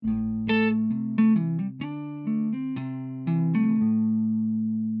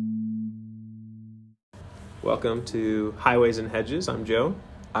Welcome to Highways and Hedges. I'm Joe.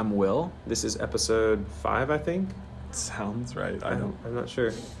 I'm Will. This is episode 5, I think. Sounds right. I'm not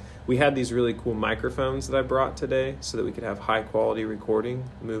sure. We had these really cool microphones that I brought today so that we could have high quality recording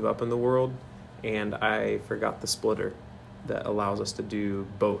move up in the world. And I forgot the splitter that allows us to do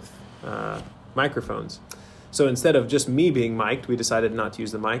both microphones. So instead of just me being mic'd, we decided not to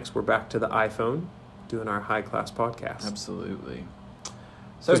use the mics. We're back to the iPhone doing our high class podcast. Absolutely.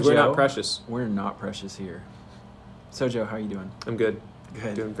 So Joe, we're not precious. We're not precious here. So Joe, how are you doing? I'm good.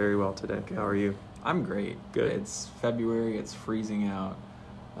 Good. Doing very well today. Good. How are you? I'm great. Good. It's February. It's freezing out.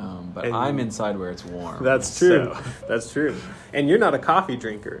 But And I'm inside where it's warm. That's true. So. That's true. And you're not a coffee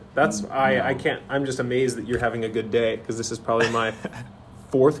drinker. That's No. I can't. I'm just amazed that you're having a good day because this is probably my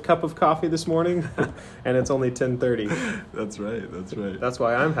fourth cup of coffee this morning, and it's only 10:30. That's right. That's right. That's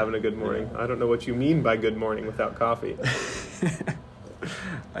why I'm having a good morning. Yeah. I don't know what you mean by good morning without coffee.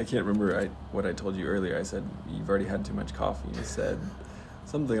 I can't remember what I told you earlier. I said, you've already had too much coffee. You said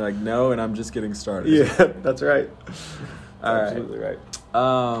something like, no, and I'm just getting started. Yeah, that's right. All right. Absolutely right.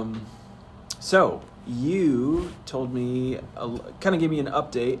 So you told me, kind of gave me an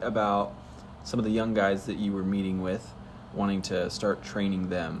update about some of the young guys that you were meeting with, wanting to start training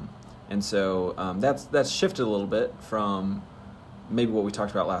them. And so that's shifted a little bit from maybe what we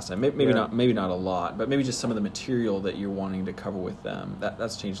talked about last time. Maybe Yeah. not a lot, but maybe just some of the material that you're wanting to cover with them.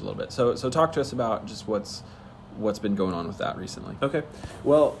 That's changed a little bit. So talk to us about just what's been going on with that recently. Okay.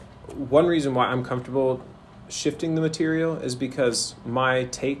 Well, one reason why I'm comfortable shifting the material is because my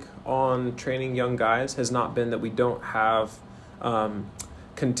take on training young guys has not been that we don't have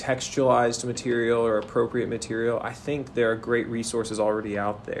contextualized material or appropriate material. I think there are great resources already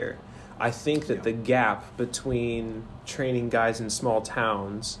out there. I think that the gap between training guys in small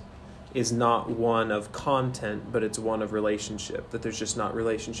towns is not one of content, but it's one of relationship, that there's just not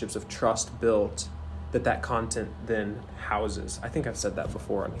relationships of trust built that content then houses. I think I've said that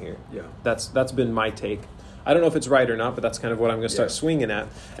before on here. Yeah. That's been my take. I don't know if it's right or not, but that's kind of what I'm going to start Yeah. swinging at.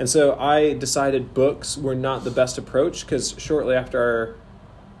 And so I decided books were not the best approach because shortly after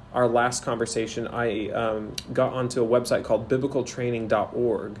our last conversation, I got onto a website called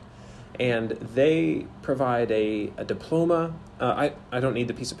biblicaltraining.org, and they provide a diploma. I don't need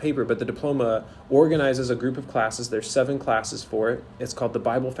the piece of paper, but the diploma organizes a group of classes. There's 7 classes for it. It's called the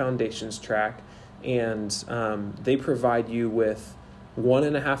Bible Foundations track, and they provide you with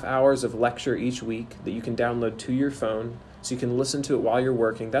 1.5 hours of lecture each week that you can download to your phone so you can listen to it while you're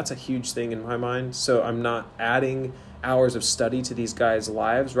working. That's a huge thing in my mind. So I'm not adding hours of study to these guys'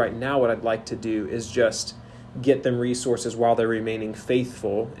 lives. Right now, what I'd like to do is just get them resources while they're remaining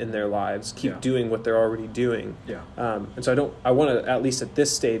faithful in their lives, keep doing what they're already doing. Yeah. And so I want to, at least at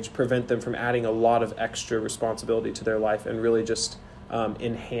this stage, prevent them from adding a lot of extra responsibility to their life and really just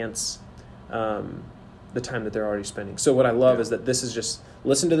enhance the time that they're already spending. So what I love is that this is just,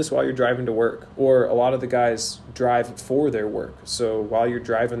 listen to this while you're driving to work, or a lot of the guys drive for their work. So while you're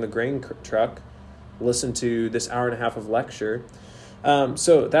driving the grain truck, listen to this 1.5 hours of lecture.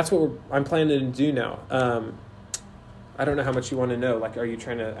 So that's what I'm planning to do now. I don't know how much you want to know. Like, are you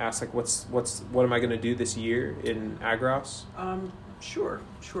trying to ask, like, what am I going to do this year in Agros? Sure.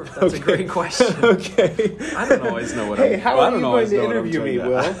 That's a great question. Okay. I don't always know what Hey, I'm how I are don't you always going to know what I'm interview me, trying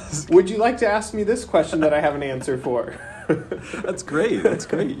to Will? ask. Would you like to ask me this question that I have an answer for? That's great.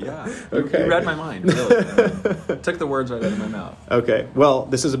 Yeah. Okay. You read my mind, really. Took the words right out of my mouth. Okay. Well,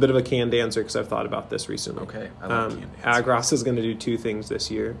 this is a bit of a canned answer because I've thought about this recently. Okay. I like canned answers. Agros is going to do 2 things this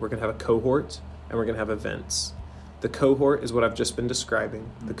year. We're going to have a cohort and we're going to have events. The cohort is what I've just been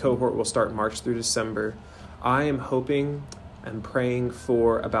describing. The cohort will start March through December. I am hoping and praying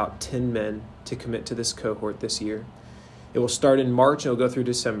for about 10 men to commit to this cohort this year. It will start in March and it'll go through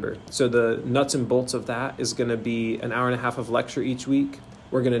December. So the nuts and bolts of that is going to be 1.5 hours of lecture each week.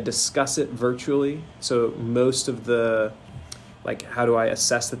 We're going to discuss it virtually. So most of the, like, how do I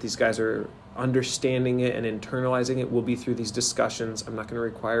assess that these guys are understanding it and internalizing it will be through these discussions. I'm not going to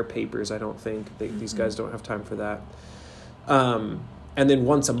require papers, I don't think. These guys don't have time for that. And then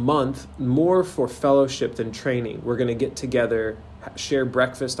once a month, more for fellowship than training. We're going to get together, share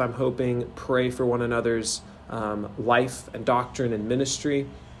breakfast, I'm hoping, pray for one another's life and doctrine and ministry.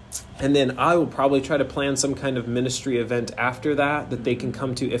 And then I will probably try to plan some kind of ministry event after that they can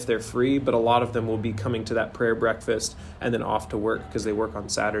come to if they're free. But a lot of them will be coming to that prayer breakfast and then off to work because they work on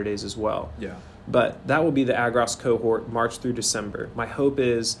Saturdays as well. Yeah. But that will be the Agros cohort, March through December. My hope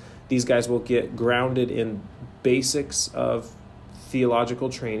is these guys will get grounded in basics of theological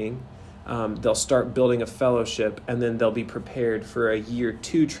training. They'll start building a fellowship, and then they'll be prepared for a year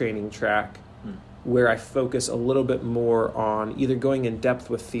 2 training track where I focus a little bit more on either going in depth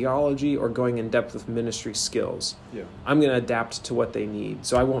with theology or going in depth with ministry skills. Yeah. I'm going to adapt to what they need.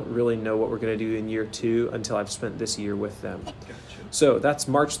 So I won't really know what we're going to do in year 2 until I've spent this year with them. Gotcha. So that's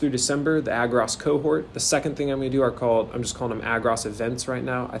March through December, the Agros cohort. The second thing I'm going to do I'm just calling them Agros events right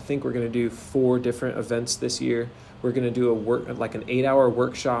now. I think we're going to do 4 different events this year. We're going to do an 8-hour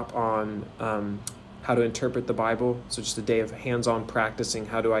workshop on how to interpret the Bible. So just a day of hands-on practicing.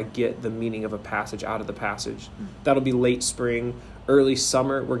 How do I get the meaning of a passage out of the passage? That'll be late spring. Early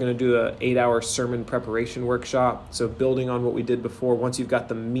summer, we're going to do a 8-hour sermon preparation workshop. So building on what we did before, once you've got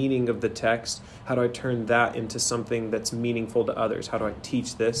the meaning of the text, how do I turn that into something that's meaningful to others? How do I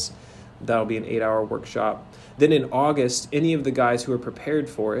teach this? That'll be an 8-hour workshop. Then in August, any of the guys who are prepared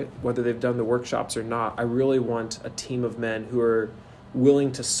for it, whether they've done the workshops or not, I really want a team of men who are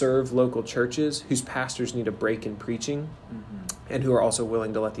willing to serve local churches whose pastors need a break in preaching, and who are also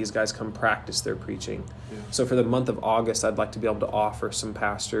willing to let these guys come practice their preaching. Yeah. So for the month of August, I'd like to be able to offer some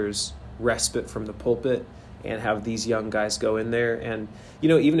pastors respite from the pulpit and have these young guys go in there. And,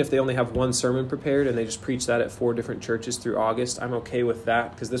 even if they only have one sermon prepared and they just preach that at 4 different churches through August, I'm okay with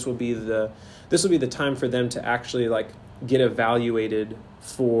that, because this will be the time for them to actually get evaluated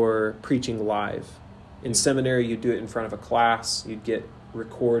for preaching live. In seminary, you'd do it in front of a class. You'd get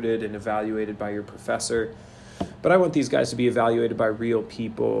recorded and evaluated by your professor. But I want these guys to be evaluated by real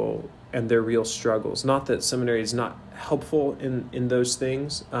people and their real struggles. Not that seminary is not helpful in those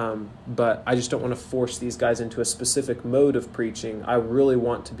things, but I just don't want to force these guys into a specific mode of preaching. I really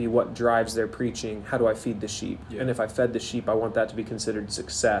want to be what drives their preaching. How do I feed the sheep? Yeah. And if I fed the sheep, I want that to be considered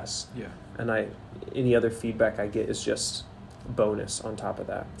success. Yeah. And any other feedback I get is just bonus on top of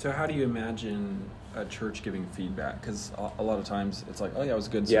that. So how do you imagine a church giving feedback? Because a lot of times it's like, oh yeah, it was a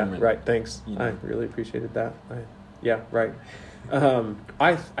good sermon. Yeah, right, thanks. I really appreciated that. Right.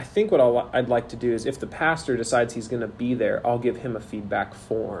 I think what I'd like to do is, if the pastor decides he's going to be there, I'll give him a feedback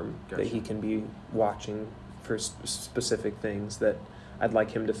form that he can be watching for specific things that I'd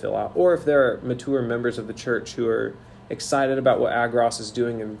like him to fill out. Or if there are mature members of the church who are excited about what Agros is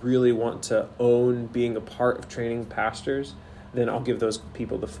doing and really want to own being a part of training pastors, then I'll give those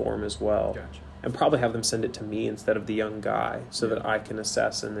people the form as well. Gotcha. And probably have them send it to me instead of the young guy, so that I can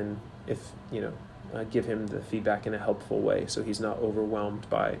assess, and then give him the feedback in a helpful way, so he's not overwhelmed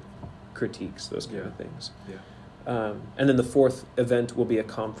by critiques, those kind of things. Yeah. And then the 4th event will be a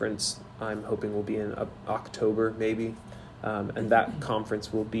conference. I'm hoping will be in October, maybe. And that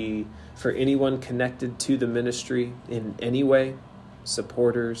conference will be for anyone connected to the ministry in any way,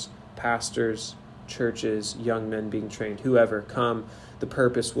 supporters, pastors, churches, young men being trained, whoever, come. The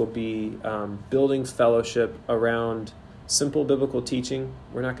purpose will be building fellowship around simple biblical teaching.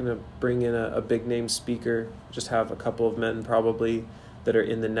 We're not going to bring in a big name speaker, just have a couple of men probably that are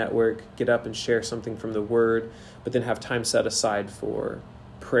in the network get up and share something from the Word, but then have time set aside for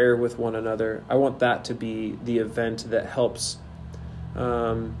prayer with one another. I want that to be the event that helps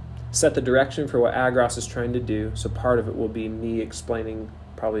set the direction for what Agros is trying to do. So part of it will be me explaining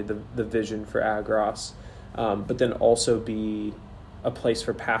probably the vision for Agros, but then also be a place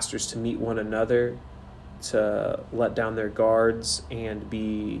for pastors to meet one another, to let down their guards and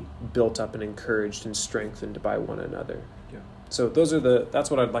be built up and encouraged and strengthened by one another. Yeah. So that's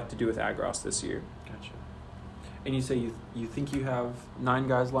what I'd like to do with Agros this year. Gotcha. And you say you think you have 9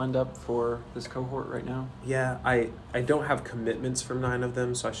 guys lined up for this cohort right now? Yeah, I don't have commitments from 9 of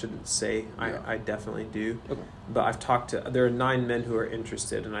them, so I shouldn't say. Yeah. I definitely do. Okay. But there are 9 men who are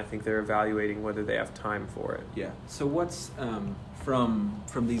interested, and I think they're evaluating whether they have time for it. Yeah. So what's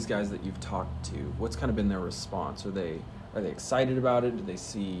from these guys that you've talked to, what's kind of been their response? Are they excited about it? Do they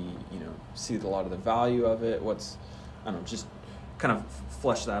see a lot of the value of it? Just kind of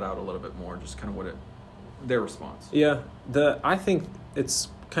flesh that out a little bit more, just kind of their response. Yeah, I think it's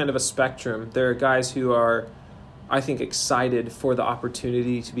kind of a spectrum. There are guys who are, I think, excited for the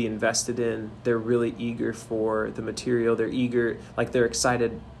opportunity to be invested in. They're really eager for the material. They're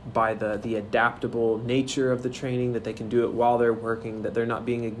excited by the adaptable nature of the training, that they can do it while they're working, that they're not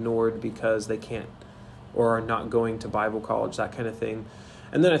being ignored because they can't or are not going to Bible college, that kind of thing.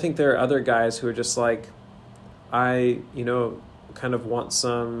 And then I think there are other guys who are just like, I kind of want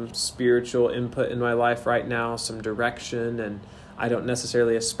some spiritual input in my life right now, some direction, and I don't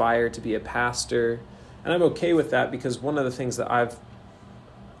necessarily aspire to be a pastor. And I'm okay with that, because one of the things that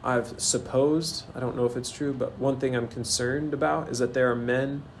I've supposed, I don't know if it's true, but one thing I'm concerned about is that there are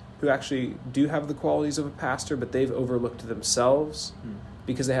men who actually do have the qualities of a pastor, but they've overlooked themselves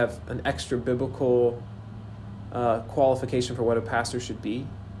because they have an extra biblical qualification for what a pastor should be.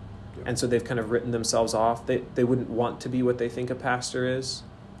 And so they've kind of written themselves off. They wouldn't want to be what they think a pastor is.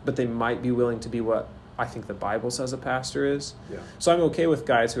 but they might be willing to be what I think the Bible says a pastor is. Yeah. So I'm okay with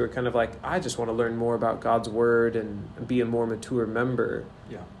guys who are kind of like, I just want to learn more about God's word and be a more mature member.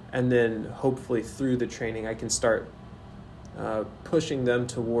 Yeah. And then hopefully through the training, I can start pushing them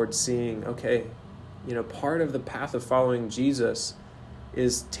towards seeing, okay, part of the path of following Jesus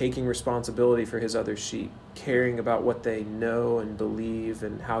is taking responsibility for his other sheep, caring about what they know and believe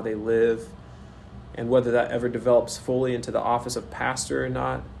and how they live. And whether that ever develops fully into the office of pastor or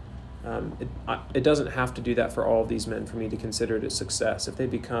not, it doesn't have to do that for all of these men for me to consider it a success. If they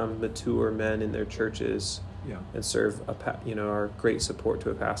become mature men in their churches and serve are great support to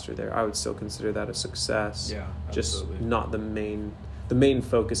a pastor there, I would still consider that a success. Yeah, just absolutely. not the main. The main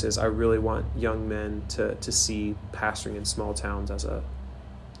focus is I really want young men to see pastoring in small towns as a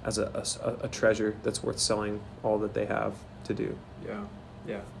treasure that's worth selling all that they have to do.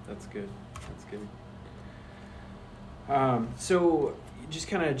 Yeah, that's good. That's good. So just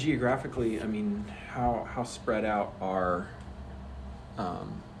kind of geographically, I mean, how spread out are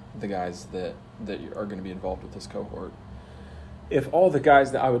the guys that are going to be involved with this cohort? If all the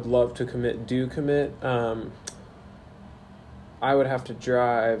guys that I would love to commit do commit, I would have to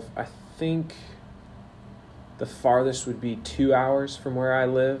drive, I think the farthest would be 2 hours from where I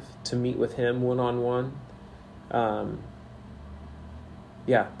live to meet with him one-on-one.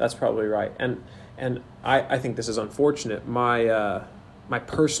 Yeah, that's probably right. And I think this is unfortunate. My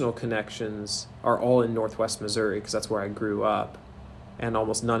personal connections are all in Northwest Missouri because that's where I grew up, and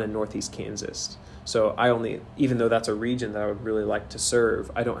almost none in Northeast Kansas. So even though that's a region that I would really like to serve,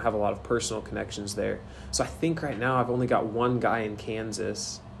 I don't have a lot of personal connections there. So I think right now I've only got one guy in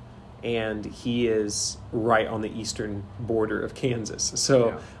Kansas, and he is right on the eastern border of Kansas.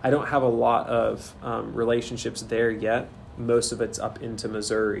 So I don't have a lot of relationships there yet. Most of it's up into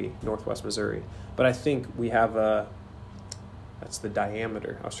Missouri, Northwest Missouri. But I think we have that's the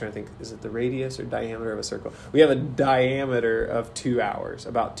diameter. I was trying to think, is it the radius or diameter of a circle? We have a diameter of 2 hours,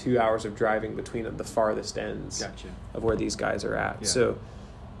 about 2 hours of driving between the farthest ends of where these guys are at. Yeah. So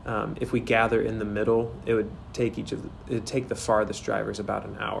if we gather in the middle, it would take the farthest drivers about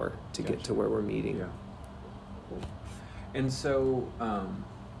an hour to get to where we're meeting. Yeah. Cool. And so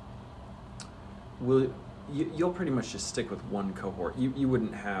you'll pretty much just stick with one cohort. You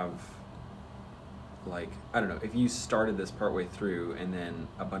wouldn't have, like, I don't know, if you started this partway through and then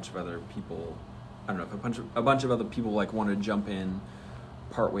a bunch of other people, I don't know, if a bunch of other people like want to jump in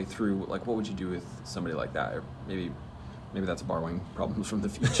partway through, like, what would you do with somebody like that? Or maybe that's borrowing problems from the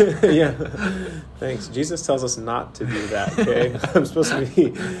future. Yeah. Thanks. Jesus tells us not to do that, okay? I'm supposed to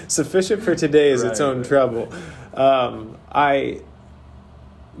be sufficient for today is its own trouble.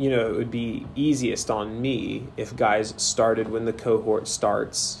 It would be easiest on me if guys started when the cohort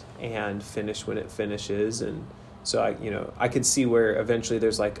starts and finish when it finishes. And so I could see where eventually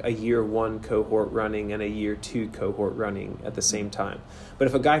there's like a year 1 cohort running and a year 2 cohort running at the same time. But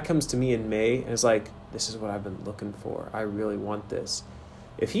if a guy comes to me in May and is like, this is what I've been looking for, I really want this.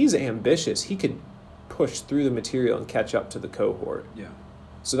 If he's ambitious, he could push through the material and catch up to the cohort. Yeah.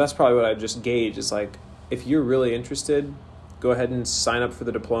 So that's probably what I just gauge is like, if you're really interested, go ahead and sign up for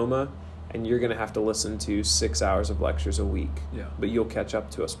the diploma, and you're going to have to listen to 6 hours of lectures a week. Yeah. But you'll catch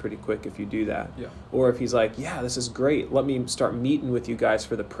up to us pretty quick if you do that. Yeah. Or if he's like, yeah, this is great, let me start meeting with you guys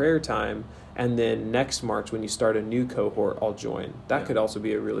for the prayer time, and then next March when you start a new cohort, I'll join. That could also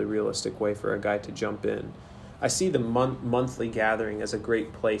be a really realistic way for a guy to jump in. I see the monthly gathering as a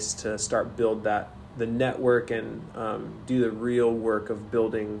great place to start build the network and do the real work of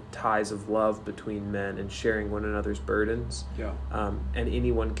building ties of love between men and sharing one another's burdens. Yeah. And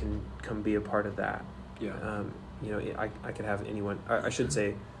anyone can come be a part of that. Yeah. I could have anyone. I should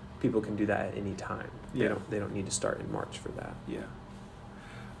say, people can do that at any time. Yeah. They don't need to start in March for that. Yeah.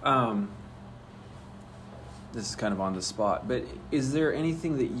 This is kind of on the spot, but is there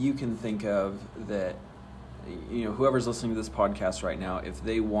anything that you can think of that, whoever's listening to this podcast right now, if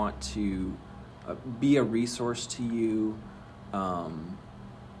they want to be a resource to you,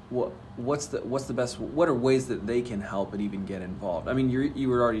 what's the best? What are ways that they can help and even get involved? I mean, you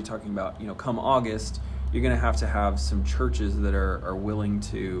were already talking about, come August, you're going to have some churches that are willing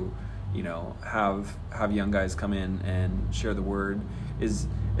to, have young guys come in and share the word. Is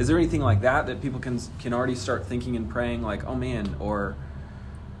there anything like that people can already start thinking and praying, like, oh man, or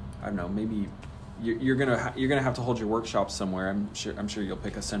I don't know, maybe you're gonna have to hold your workshop somewhere. I'm sure you'll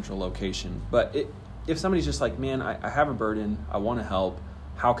pick a central location. But if somebody's just like, man, I have a burden, I want to help,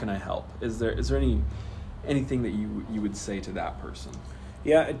 how can I help? Is there anything that you would say to that person?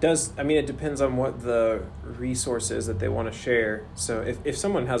 Yeah, it does. I mean, it depends on what the resource is that they want to share. So if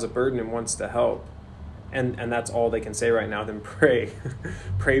someone has a burden and wants to help, and that's all they can say right now, then pray.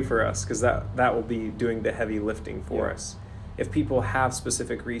 Pray for us, because that will be doing the heavy lifting for us. If people have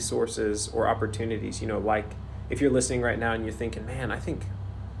specific resources or opportunities, like if you're listening right now and you're thinking, man, I think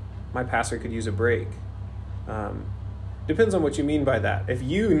my pastor could use a break. Depends on what you mean by that. If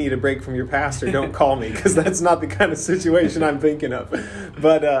you need a break from your pastor, don't call me, because that's not the kind of situation I'm thinking of.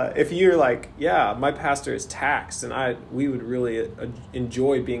 But if you're like, yeah, my pastor is taxed, and we would really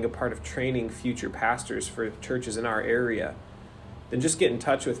enjoy being a part of training future pastors for churches in our area, then just get in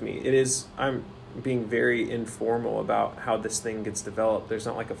touch with me. I'm being very informal about how this thing gets developed. There's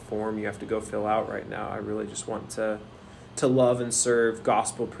not like a form you have to go fill out right now. I really just want to love and serve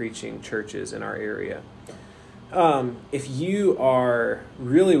gospel preaching churches in our area. If you are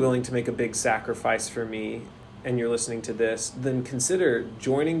really willing to make a big sacrifice for me and you're listening to this, then consider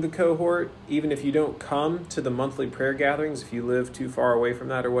joining the cohort. Even if you don't come to the monthly prayer gatherings, if you live too far away from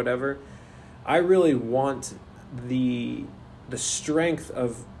that or whatever, I really want the strength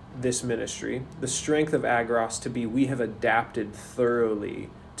of this ministry, the strength of Agros, to be we have adapted thoroughly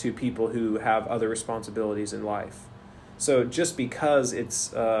to people who have other responsibilities in life. So just because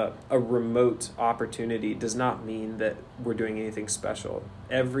it's a remote opportunity does not mean that we're doing anything special.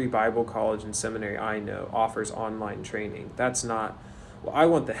 Every Bible college and seminary I know offers online training. That's not, well, I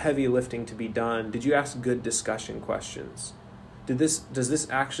want the heavy lifting to be done. Did you ask good discussion questions? Does this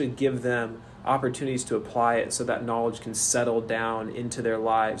actually give them opportunities to apply it so that knowledge can settle down into their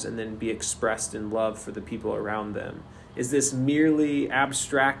lives and then be expressed in love for the people around them? Is this merely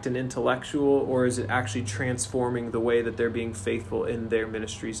abstract and intellectual, or is it actually transforming the way that they're being faithful in their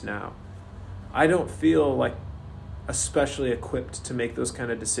ministries now? I don't feel like especially equipped to make those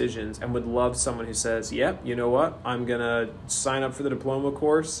kind of decisions, and would love someone who says, yep, you know what, I'm going to sign up for the diploma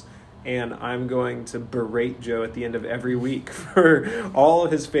course, and I'm going to berate Joe at the end of every week for all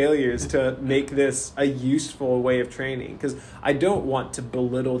of his failures to make this a useful way of training. Because I don't want to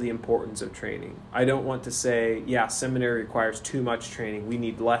belittle the importance of training. I don't want to say, yeah, seminary requires too much training. We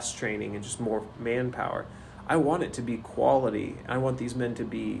need less training and just more manpower. I want it to be quality. I want these men to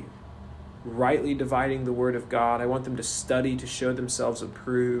be rightly dividing the word of God. I want them to study to show themselves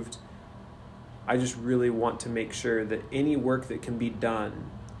approved. I just really want to make sure that any work that can be done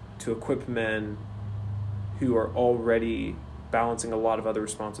to equip men who are already balancing a lot of other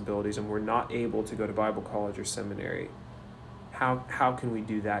responsibilities and we're not able to go to Bible college or seminary, how can we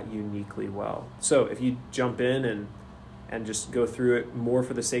do that uniquely well? So if you jump in and just go through it more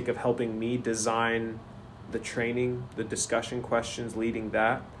for the sake of helping me design the training, the discussion questions leading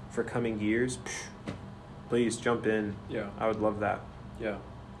that for coming years, please jump in. Yeah. I would love that. Yeah.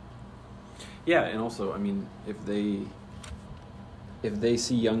 Yeah, and also, I mean, if they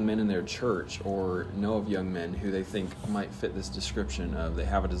see young men in their church or know of young men who they think might fit this description of they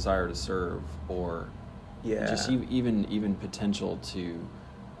have a desire to serve, or just even potential to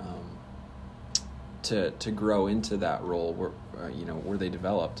grow into that role where they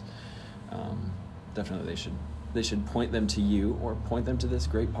developed, definitely they should point them to you or point them to this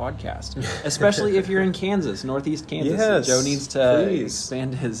great podcast, especially if you're in Kansas, Northeast Kansas. Yes, Joe needs to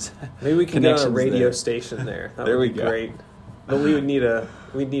expand his maybe we can get on a radio there. station there. That there would we be go. Great. But we'd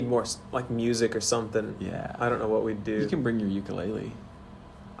need more like music or something. Yeah. I don't know what we'd do. You can bring your ukulele.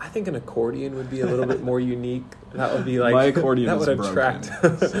 I think an accordion would be a little bit more unique. That would be like My accordion that is would attract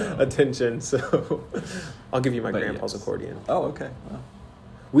broken, so. attention. So I'll give you my But grandpa's yes. accordion. Oh, okay. Well.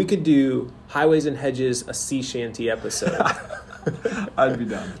 We could do Highways and Hedges, a sea shanty episode. I'd be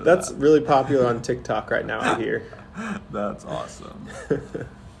down for That's that. really popular on TikTok right now, I hear. That's awesome.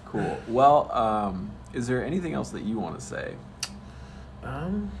 Cool. Well, is there anything else that you want to say?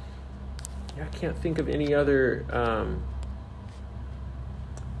 I can't think of any other.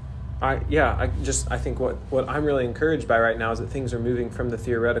 I think what I'm really encouraged by right now is that things are moving from the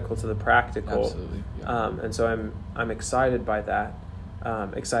theoretical to the practical. Absolutely. Yeah. And so I'm excited by that.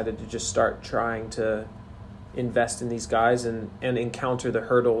 Excited to just start trying to invest in these guys and encounter the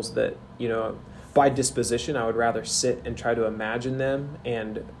hurdles that, by disposition, I would rather sit and try to imagine them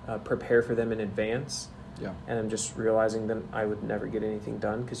and prepare for them in advance. Yeah. And I'm just realizing that I would never get anything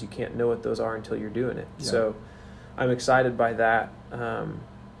done because you can't know what those are until you're doing it. Yeah. So I'm excited by that.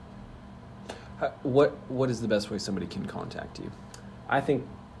 What is the best way somebody can contact you? I think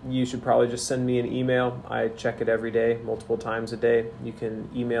you should probably just send me an email. I check it every day, multiple times a day. You can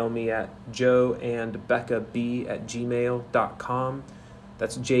email me at joeandbeccab@gmail.com.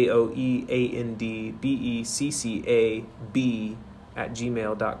 That's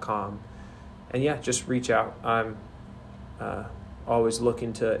joeandbeccab@gmail.com. And yeah, just reach out. I'm always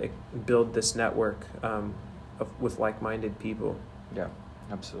looking to build this network with like-minded people. Yeah,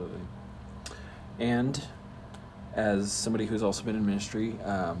 absolutely. And as somebody who's also been in ministry,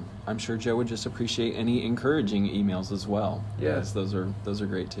 I'm sure Joe would just appreciate any encouraging emails as well. Yeah. Yes, those are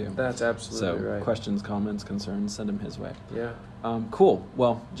great too. That's absolutely right. Questions, comments, concerns, send them his way. Yeah. Cool.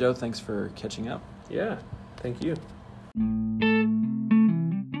 Well, Joe, thanks for catching up. Yeah. Thank you.